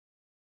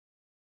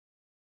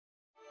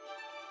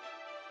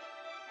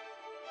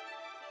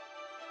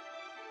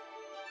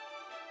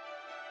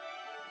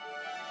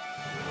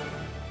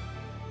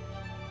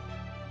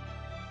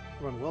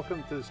Everyone,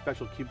 welcome to the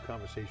special CUBE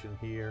conversation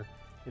here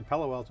in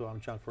Palo Alto.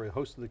 I'm John Furrier,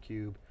 host of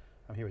theCUBE.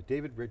 I'm here with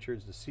David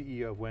Richards, the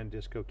CEO of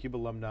WANdisco, CUBE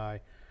alumni,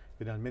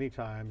 been on many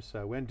times.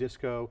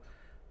 WANdisco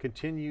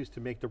continues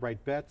to make the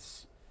right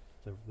bets.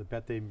 The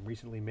bet they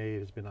recently made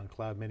has been on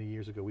cloud many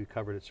years ago. We've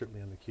covered it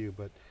certainly on theCUBE,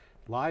 but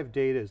live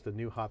data is the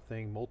new hot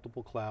thing.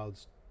 Multiple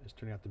clouds is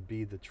turning out to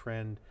be the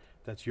trend.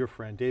 That's your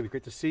friend. David,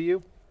 great to see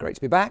you. Great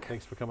to be back.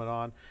 Thanks for coming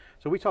on.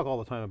 So we talk all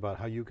the time about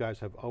how you guys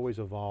have always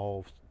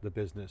evolved the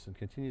business and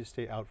continue to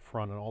stay out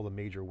front on all the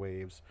major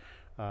waves.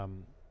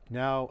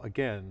 Now,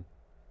 again,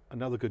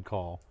 another good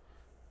call.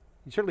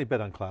 You certainly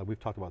bet on cloud, we've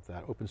talked about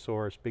that. Open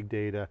source, big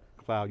data,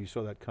 cloud, you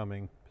saw that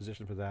coming,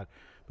 position for that.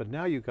 But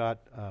now you've got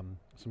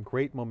some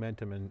great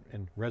momentum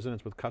and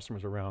resonance with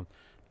customers around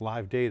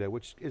live data,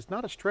 which is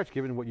not a stretch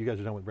given what you guys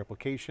have done with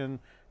replication,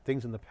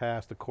 things in the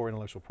past, the core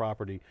intellectual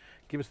property.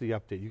 Give us the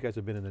update. You guys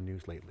have been in the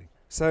news lately.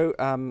 So,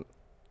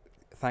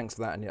 thanks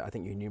for that, and I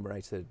think you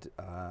enumerated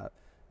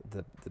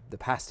the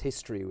past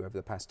history over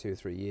the past 2 or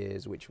 3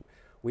 years, which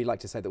we like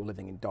to say that we're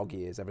living in dog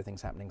years.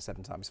 Everything's happening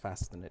 7 times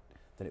faster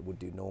than it would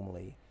do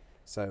normally.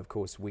 So of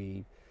course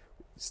we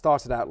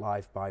started out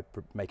live by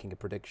making a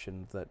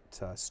prediction that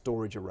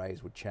storage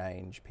arrays would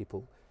change.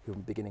 People who were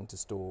beginning to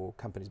store,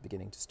 companies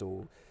beginning to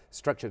store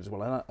structured as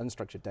well as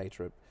unstructured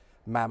data at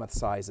mammoth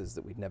sizes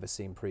that we'd never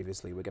seen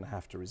previously. We're going to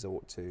have to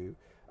resort to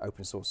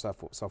open source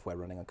software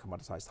running on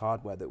commoditized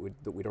hardware that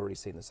we'd already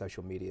seen the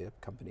social media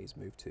companies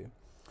move to.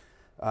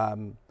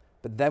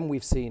 But then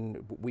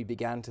we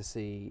began to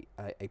see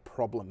a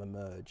problem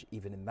emerge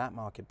even in that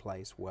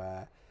marketplace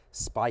where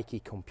spiky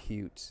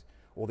compute,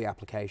 all the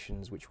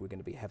applications which were going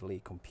to be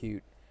heavily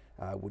compute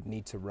would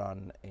need to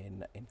run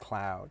in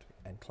cloud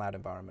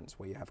environments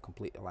where you have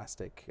complete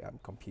elastic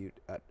compute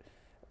at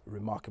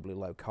remarkably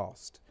low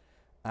cost.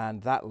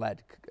 And that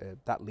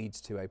leads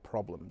to a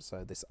problem.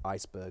 So this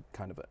iceberg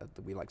kind of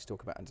that we like to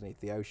talk about underneath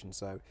the ocean.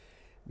 So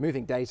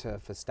moving data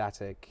for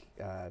static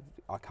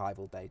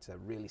archival data,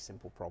 really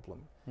simple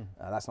problem.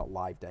 That's not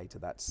live data,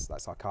 that's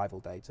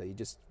archival data. You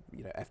just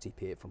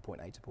FTP it from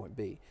point A to point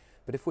B.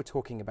 But if we're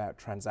talking about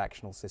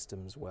transactional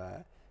systems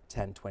where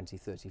 10, 20,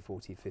 30,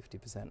 40,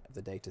 50% of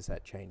the data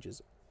set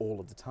changes all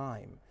of the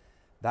time,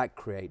 that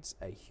creates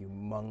a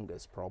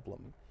humongous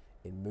problem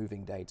in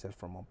moving data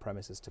from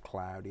on-premises to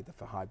cloud, either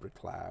for hybrid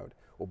cloud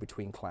or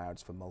between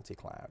clouds for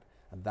multi-cloud.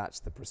 And that's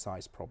the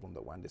precise problem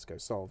that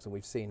WANdisco solves. And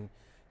we've seen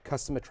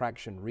customer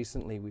traction.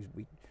 Recently,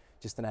 we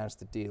just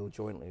announced a deal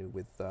jointly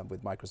with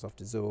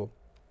Microsoft Azure.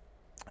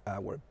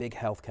 We're a big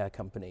healthcare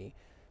company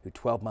who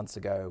 12 months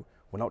ago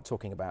were not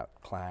talking about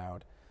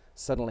cloud.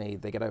 Suddenly,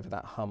 they get over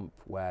that hump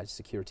where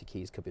security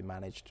keys could be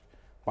managed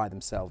by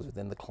themselves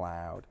within the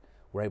cloud.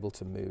 We're able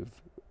to move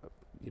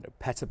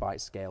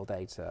petabyte scale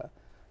data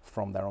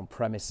from their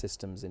on-premise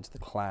systems into the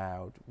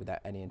cloud without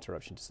any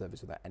interruption to service,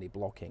 without any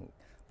blocking.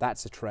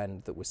 That's a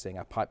trend that we're seeing.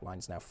 Our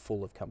pipeline's now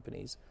full of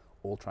companies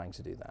all trying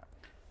to do that.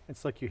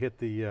 It's like you hit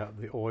the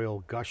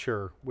oil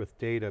gusher with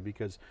data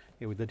because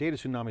the data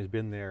tsunami has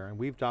been there, and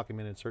we've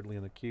documented certainly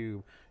in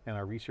theCUBE, and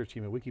our research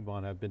team at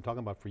Wikibon have been talking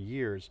about for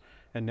years,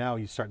 and now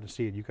you're starting to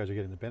see it, you guys are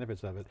getting the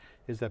benefits of it,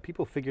 is that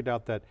people figured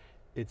out that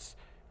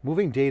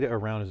moving data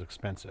around is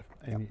expensive,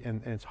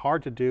 and it's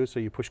hard to do, so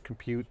you push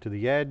compute to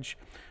the edge,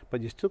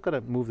 but you still got to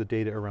move the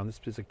data around.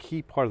 This is a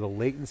key part of the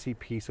latency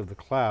piece of the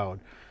cloud.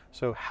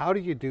 So how do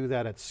you do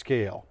that at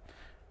scale?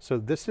 So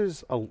this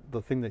is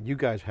the thing that you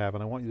guys have,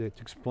 and I want you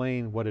to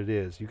explain what it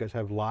is. You guys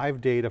have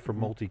live data for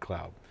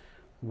multi-cloud.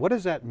 What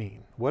does that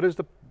mean? What is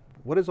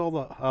all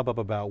the hubbub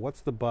about? What's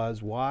the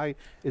buzz? Why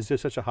is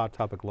this such a hot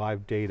topic,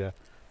 live data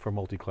for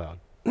multi-cloud?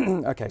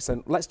 Okay,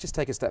 so let's just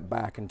take a step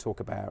back and talk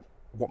about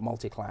what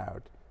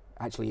multi-cloud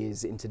actually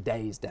is in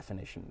today's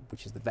definition,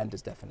 which is the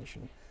vendor's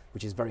definition,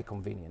 which is very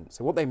convenient.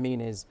 So what they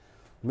mean is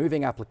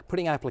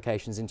putting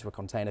applications into a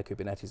container,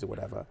 Kubernetes or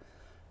whatever,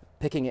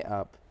 picking it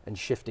up and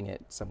shifting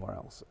it somewhere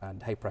else.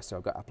 And hey presto,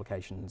 I've got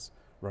applications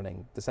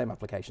running, the same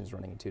applications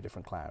running in 2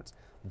 different clouds.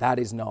 That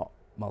is not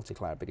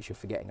multi-cloud because you're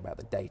forgetting about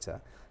the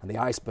data and the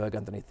iceberg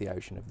underneath the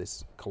ocean of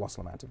this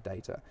colossal amount of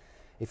data.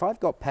 If I've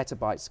got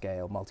petabyte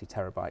scale,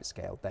 multi-terabyte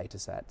scale data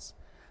sets,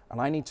 and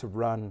I need to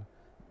run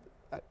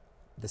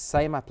the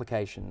same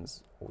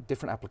applications or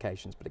different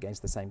applications but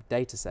against the same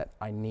data set,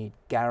 I need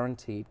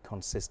guaranteed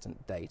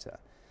consistent data.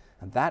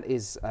 And that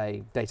is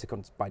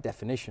by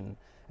definition,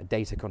 a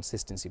data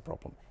consistency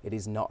problem. It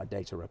is not a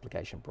data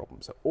replication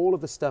problem. So all of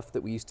the stuff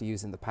that we used to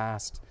use in the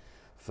past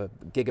for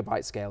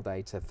gigabyte scale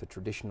data, for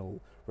traditional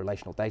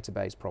relational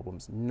database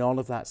problems, none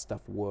of that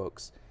stuff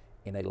works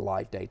in a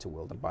live data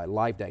world. And by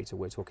live data,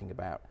 we're talking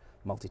about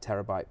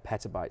multi-terabyte,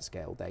 petabyte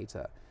scale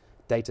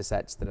data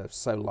sets that are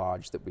so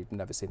large that we've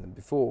never seen them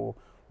before,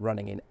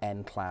 running in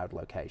N cloud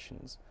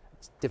locations.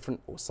 It's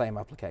different or same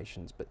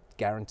applications, but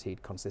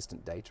guaranteed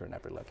consistent data in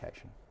every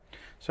location.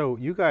 So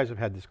you guys have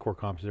had this core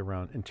competency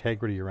around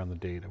integrity around the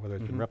data, whether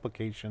it's been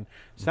replication.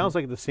 Sounds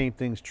like the same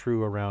thing's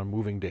true around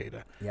moving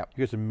data. Yep.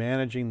 You guys are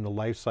managing the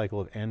life cycle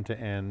of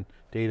end-to-end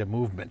data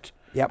movement,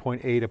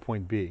 point A to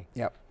point B.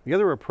 Yep. The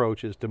other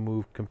approach is to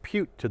move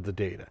compute to the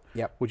data,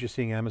 Yep. which you're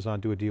seeing Amazon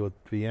do a deal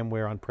with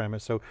VMware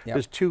on-premise. So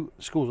there's two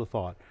schools of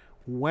thought.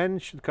 When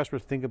should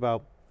customers think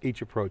about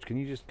each approach? Can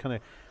you just kind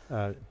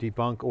of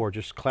debunk or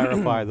just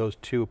clarify those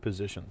two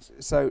positions?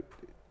 So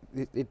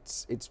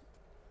it's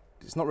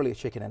not really a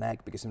chicken and egg,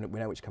 because we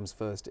know which comes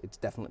first. It's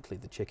definitely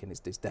the chicken, it's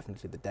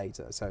definitely the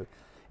data. So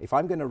if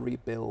I'm going to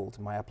rebuild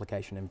my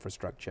application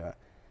infrastructure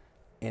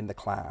in the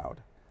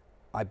cloud,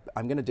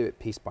 I'm going to do it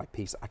piece by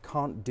piece. I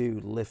can't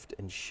do lift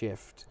and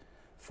shift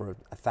for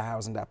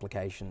 1,000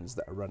 applications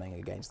that are running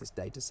against this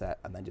data set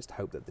and then just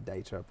hope that the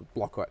data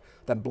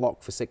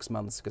block for 6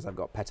 months because I've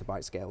got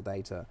petabyte scale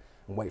data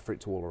and wait for it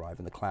to all arrive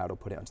in the cloud, or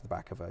put it onto the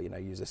back of a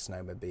use a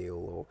snowmobile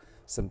or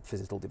some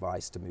physical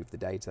device to move the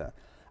data.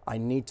 I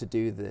need to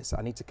do this.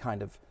 I need to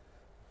kind of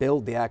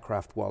build the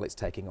aircraft while it's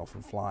taking off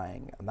and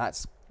flying, and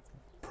that's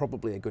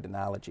probably a good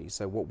analogy.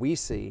 So what we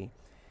see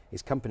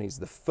is companies,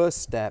 the first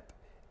step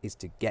is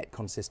to get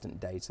consistent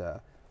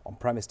data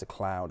on-premise to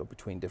cloud or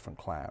between different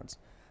clouds.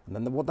 And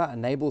then what that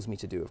enables me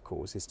to do, of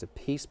course, is to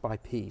piece by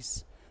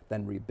piece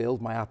then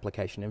rebuild my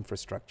application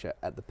infrastructure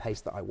at the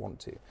pace that I want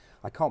to.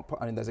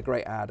 There's a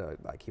great ad that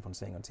I keep on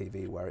seeing on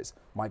TV where it's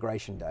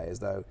migration day, as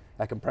though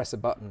I can press a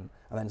button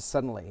and then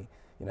suddenly,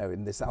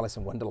 in this Alice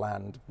in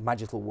Wonderland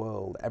magical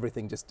world,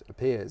 everything just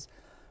appears.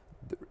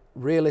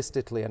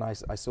 Realistically, and I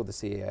saw the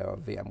CEO of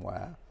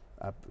VMware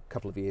a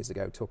couple of years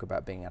ago talk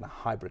about being in a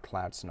hybrid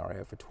cloud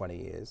scenario for 20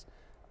 years.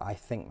 I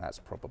think that's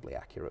probably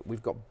accurate.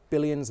 We've got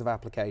billions of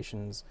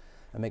applications,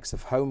 a mix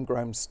of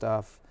homegrown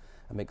stuff,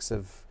 a mix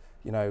of,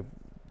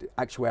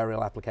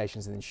 actuarial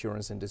applications in the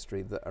insurance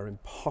industry that are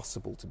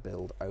impossible to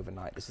build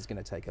overnight. This is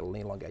going to take an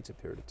elongated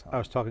period of time. I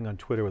was talking on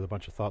Twitter with a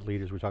bunch of thought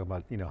leaders. We're talking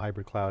about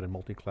hybrid cloud and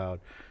multi-cloud,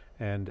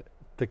 and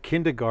the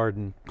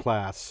kindergarten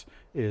class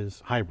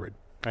is hybrid,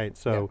 right?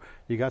 So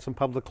you got some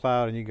public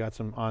cloud and you got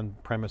some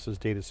on-premises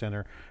data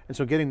center, and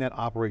so getting that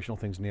operational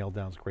things nailed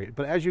down is great.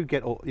 But as you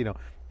get,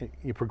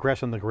 you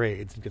progress on the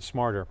grades and get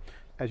smarter,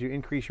 as you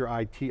increase your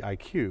IT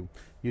IQ,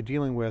 you're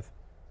dealing with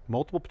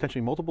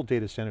potentially multiple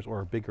data centers, or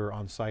a bigger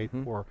on-site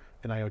or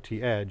an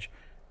IoT edge,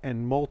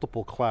 and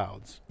multiple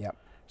clouds. Yep.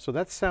 So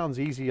that sounds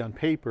easy on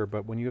paper,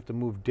 but when you have to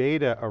move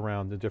data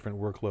around the different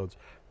workloads,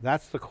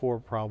 that's the core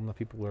problem that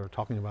people are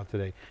talking about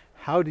today.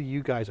 How do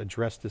you guys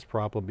address this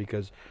problem?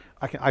 Because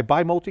I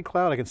buy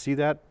multi-cloud, I can see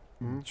that,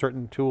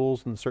 certain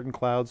tools and certain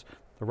clouds,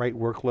 the right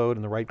workload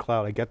and the right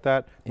cloud, I get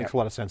that, makes a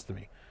lot of sense to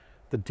me.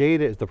 The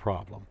data is the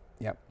problem.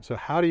 Yep. So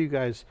how do you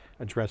guys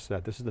address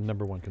that? This is the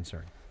 #1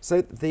 concern.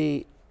 So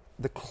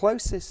the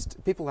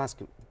closest, people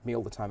ask me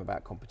all the time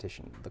about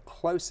competition. The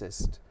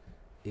closest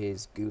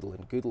is Google,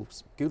 and Google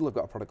have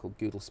got a product called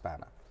Google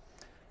Spanner.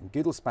 And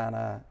Google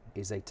Spanner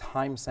is a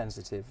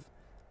time-sensitive,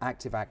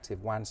 active-active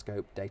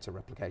WANscope data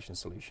replication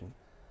solution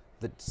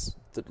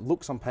that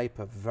looks on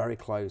paper very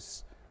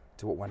close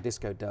to what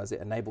WANdisco does. It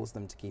enables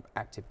them to keep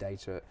active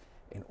data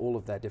in all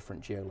of their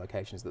different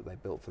geolocations that they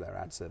built for their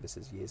ad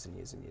services years and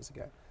years and years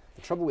ago.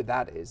 The trouble with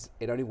that is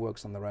it only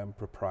works on their own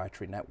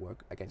proprietary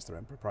network against their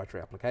own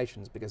proprietary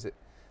applications, because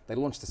they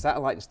launched a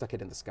satellite and stuck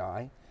it in the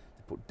sky,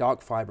 they put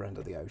dark fiber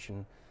under the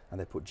ocean, and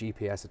they put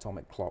GPS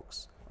atomic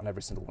clocks on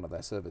every single one of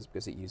their servers,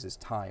 because it uses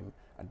time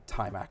and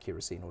time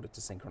accuracy in order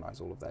to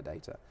synchronize all of their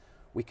data.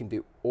 We can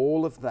do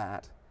all of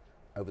that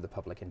over the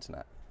public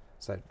internet.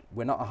 So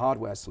we're not a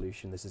hardware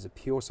solution, this is a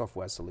pure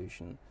software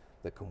solution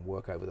that can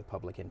work over the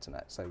public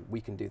internet. So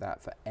we can do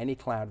that for any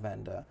cloud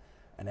vendor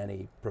and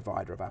any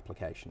provider of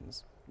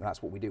applications. And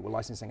that's what we do. We're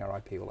licensing our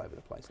IP all over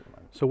the place at the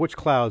moment. So which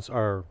clouds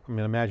are, I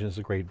imagine it's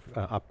a great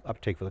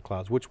uptake for the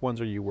clouds. Which ones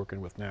are you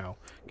working with now?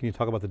 Can you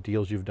talk about the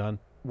deals you've done?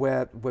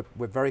 We're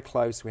very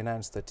close. We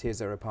announced a Tier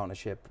 0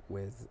 partnership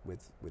with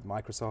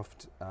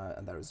Microsoft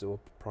and their Azure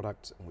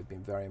product, and we've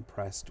been very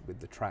impressed with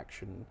the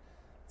traction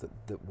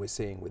that we're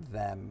seeing with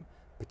them,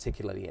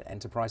 particularly in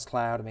enterprise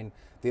cloud.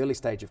 The early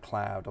stage of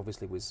cloud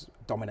obviously was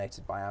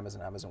dominated by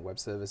Amazon Web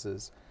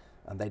Services,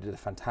 and they did a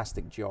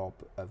fantastic job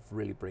of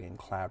really bringing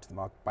cloud to the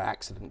market, by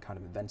accident kind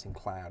of inventing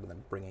cloud and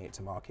then bringing it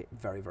to market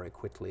very, very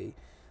quickly.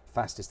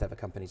 Fastest ever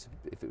company,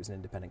 if it was an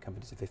independent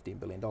company, to $15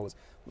 billion.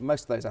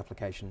 Most of those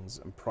applications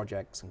and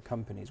projects and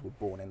companies were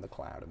born in the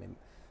cloud.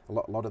 A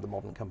lot of the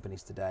modern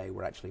companies today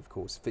were actually, of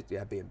course,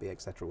 Airbnb,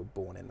 et cetera, were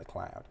born in the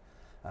cloud.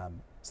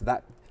 So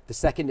that, the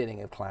second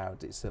inning of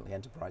cloud is certainly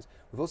enterprise.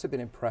 We've also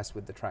been impressed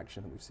with the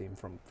traction that we've seen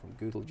from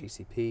Google.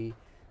 GCP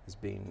has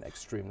been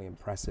extremely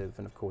impressive,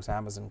 and of course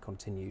Amazon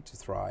continued to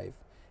thrive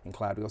in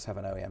cloud. We also have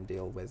an OEM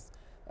deal with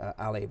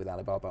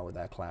Alibaba with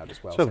their cloud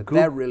as well. So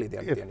they're really the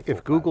only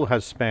if Google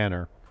has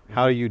Spanner,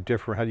 how do you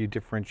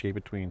differentiate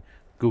between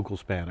Google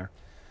Spanner?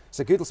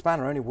 So Google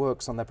Spanner only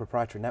works on their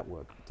proprietary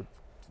network,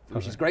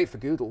 which is great for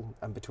Google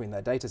and between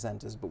their data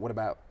centers, but what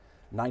about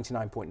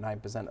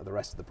 99.9% of the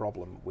rest of the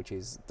problem, which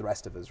is the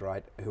rest of us,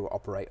 right, who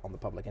operate on the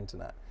public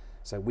internet.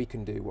 So we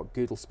can do what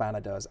Google Spanner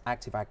does,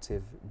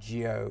 active-active,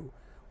 geo,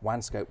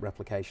 WAN scope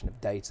replication of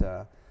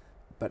data,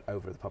 but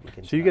over the public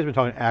internet. So you guys have been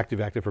talking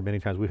active-active for many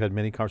times. We've had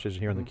many conversations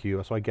here on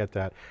theCUBE, so I get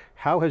that.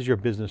 How has your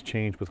business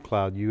changed with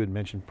cloud? You had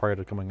mentioned prior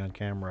to coming on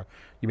camera,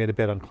 you made a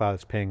bet on cloud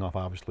that's paying off,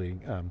 obviously.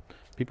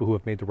 People who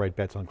have made the right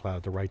bets on cloud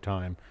at the right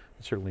time,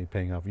 it's certainly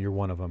paying off. You're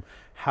one of them.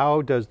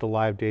 How does the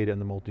live data and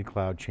the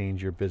multi-cloud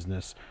change your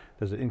business?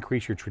 Does it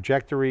increase your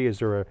trajectory? Is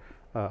there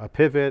a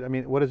pivot? I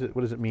mean, what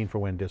does it mean for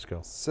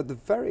WANdisco?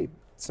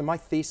 So my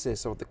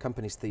thesis, or the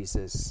company's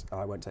thesis,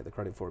 I won't take the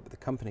credit for it, but the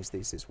company's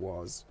thesis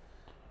was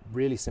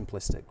really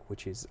simplistic,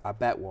 which is, our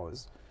bet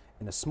was,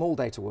 in a small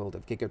data world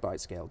of gigabyte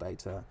scale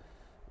data,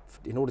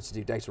 in order to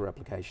do data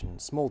replication,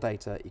 small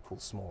data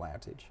equals small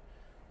outage.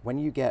 When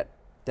you get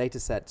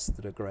data sets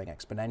that are growing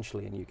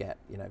exponentially, and you get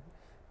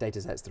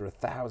data sets that are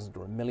 1,000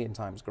 or 1,000,000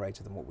 times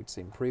greater than what we'd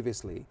seen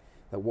previously,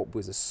 that what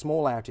was a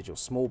small outage or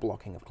small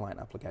blocking of client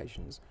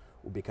applications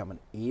will become an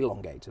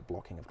elongated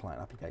blocking of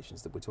client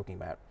applications, that we're talking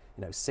about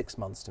 6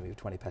 months to move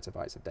 20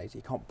 petabytes of data.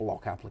 You can't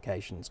block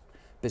applications,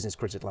 business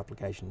critical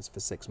applications, for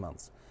 6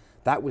 months.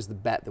 That was the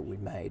bet that we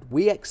made.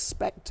 We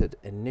expected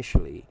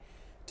initially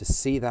to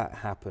see that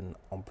happen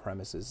on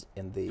premises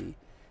in the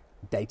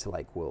data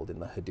lake world, in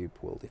the Hadoop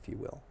world, if you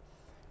will.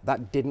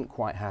 That didn't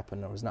quite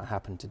happen, or has not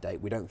happened to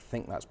date. We don't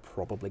think that's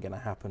probably going to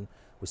happen.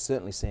 We're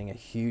certainly seeing a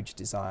huge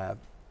desire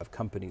of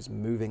companies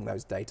moving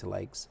those data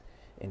lakes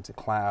into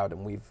cloud,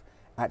 and we've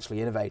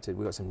actually innovated.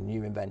 We've got some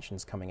new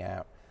inventions coming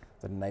out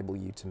that enable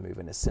you to move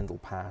in a single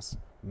pass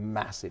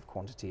massive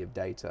quantity of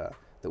data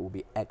that will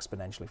be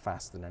exponentially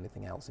faster than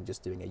anything else, and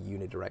just doing a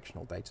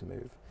unidirectional data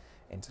move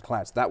into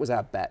cloud. So that was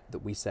our bet, that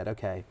we said,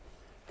 okay,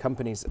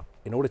 companies,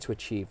 in order to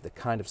achieve the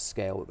kind of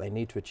scale that they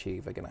need to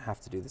achieve, are going to have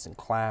to do this in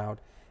cloud.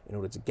 In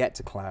order to get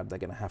to cloud, they're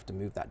going to have to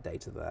move that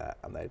data there,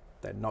 and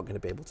they're not going to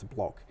be able to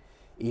block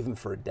even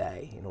for a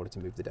day in order to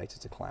move the data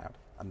to cloud.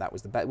 And that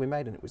was the bet we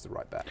made, and it was the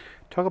right bet.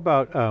 Talk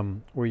about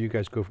where you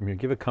guys go from here.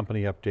 Give a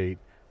company update.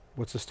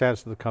 What's the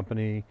status of the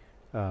company?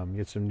 You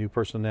had some new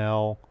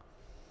personnel.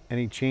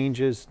 Any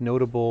changes,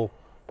 notable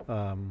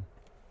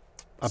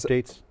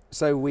updates?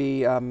 So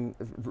we,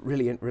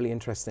 really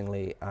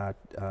interestingly,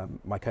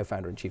 my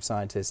co-founder and chief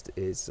scientist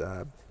is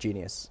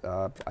genius,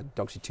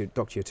 Dr.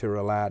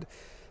 Yatura lad,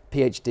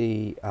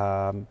 PhD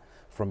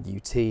from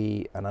UT,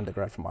 an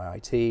undergrad from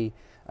IIT,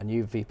 a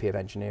new VP of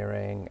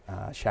engineering,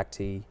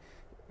 Shakti,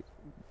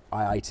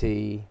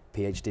 IIT,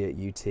 PhD at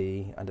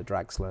UT, under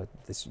Draxler,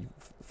 this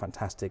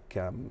fantastic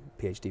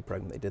PhD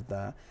program they did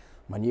there.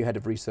 My new head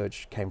of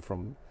research came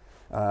from,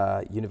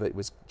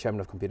 was chairman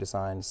of computer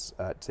science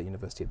at the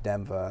University of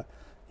Denver.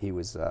 He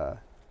was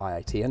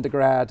IIT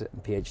undergrad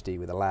and PhD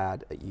with a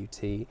lad at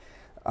UT.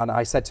 And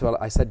I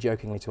said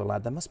jokingly to a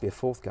lad, there must be a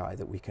fourth guy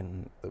that we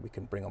can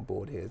bring on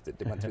board here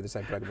that went through the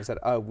same program. He said,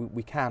 oh,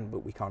 we can,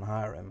 but we can't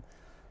hire him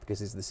because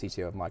he's the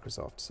CTO of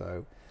Microsoft.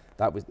 So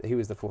he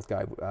was the fourth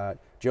guy.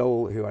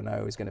 Joel, who I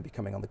know is going to be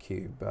coming on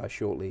theCUBE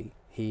shortly,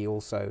 he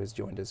also has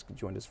joined us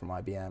from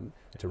IBM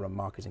to run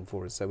marketing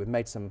for us. So we've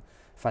made some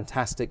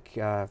fantastic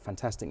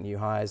new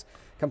hires.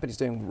 Company's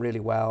doing really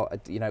well.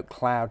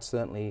 Cloud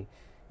certainly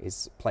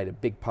played a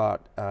big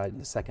part in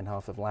the second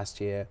half of last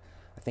year.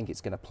 I think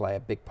it's going to play a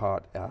big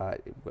part,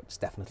 it's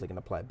definitely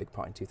going to play a big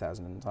part in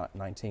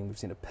 2019. We've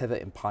seen a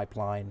pivot in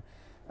pipeline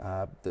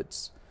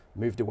that's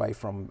moved away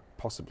from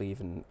possibly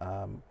even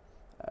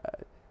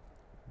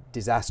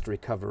disaster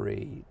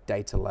recovery,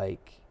 data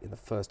lake in the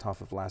first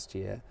half of last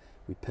year.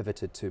 We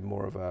pivoted to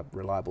more of a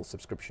reliable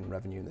subscription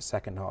revenue in the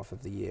second half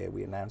of the year.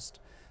 We announced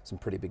some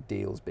pretty big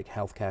deals, big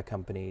healthcare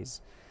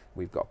companies.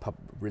 We've got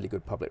really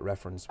good public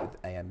reference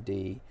with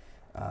AMD.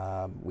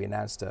 We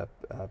announced a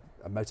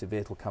motor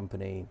vehicle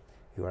company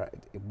who are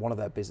one of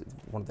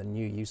the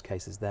new use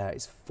cases there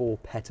is 4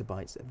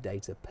 petabytes of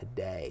data per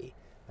day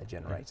they're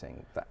generating.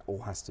 Right. That all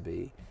has to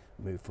be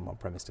moved from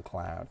on-premise to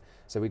cloud.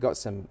 So we've got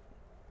some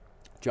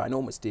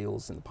ginormous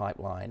deals in the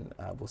pipeline.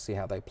 We'll see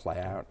how they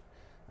play out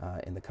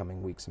in the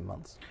coming weeks and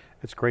months.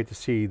 It's great to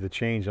see the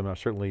change. I mean,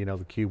 certainly,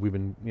 theCUBE, we've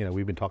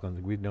been talking, I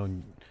think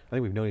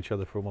we've known each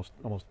other for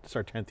almost, it's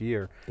our 10th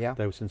year. Yeah.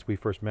 That was since we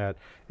first met.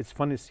 It's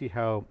fun to see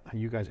how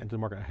you guys entered the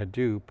market on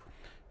Hadoop,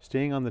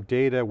 staying on the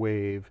data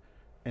wave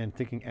and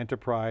thinking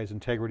enterprise,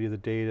 integrity of the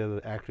data,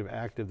 the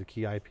active, the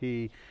key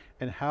IP,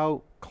 and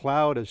how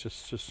cloud has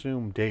just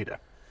assumed data.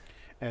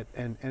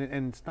 And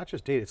it's not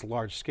just data, it's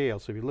large scale.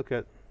 So if you look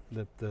at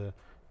the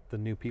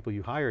new people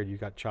you hired, you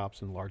got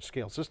chops in large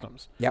scale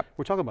systems. Yep.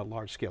 We're talking about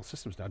large scale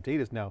systems now.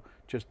 Data is now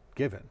just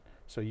given.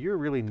 So you're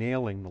really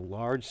nailing the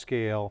large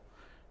scale,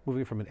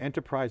 moving from an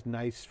enterprise,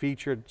 nice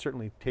featured,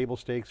 certainly table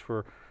stakes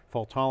for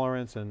fault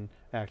tolerance and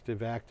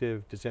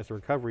active disaster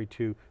recovery,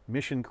 to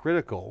mission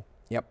critical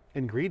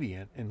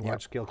ingredient in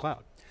large scale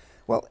cloud.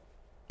 Well,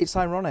 it's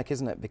ironic,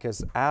 isn't it?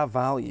 Because our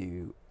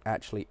value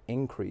actually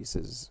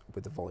increases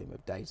with the volume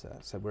of data.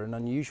 So we're an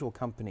unusual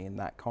company in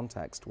that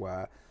context,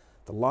 where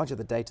the larger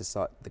the data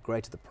set, the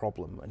greater the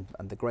problem,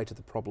 and the greater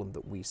the problem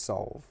that we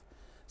solve.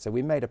 So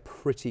we made a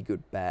pretty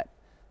good bet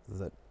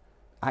that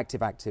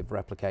active-active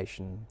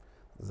replication,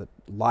 that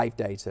live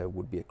data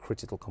would be a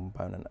critical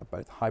component of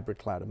both hybrid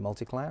cloud and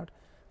multi-cloud,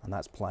 and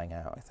that's playing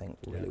out, I think,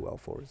 really well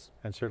for us.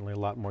 And certainly a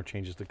lot more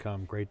changes to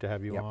come. Great to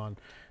have you Yep. on.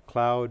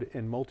 Cloud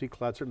and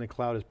multi-cloud, certainly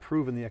cloud has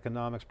proven the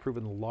economics,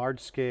 proven the large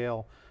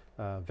scale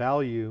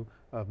value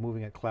of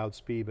moving at cloud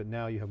speed, but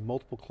now you have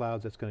multiple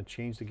clouds. That's going to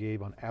change the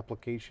game on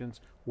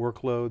applications,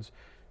 workloads.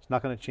 It's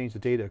not going to change the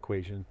data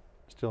equation.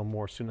 Still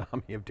more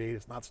tsunami of data,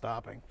 it's not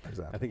stopping.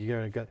 Exactly. I think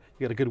you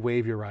got a good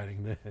wave you're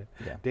riding, the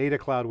Yeah. data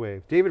cloud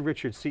wave. David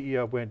Richards,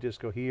 CEO of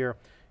WANdisco here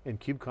in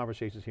CUBE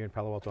Conversations here in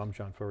Palo Alto. I'm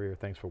John Furrier,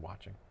 thanks for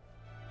watching.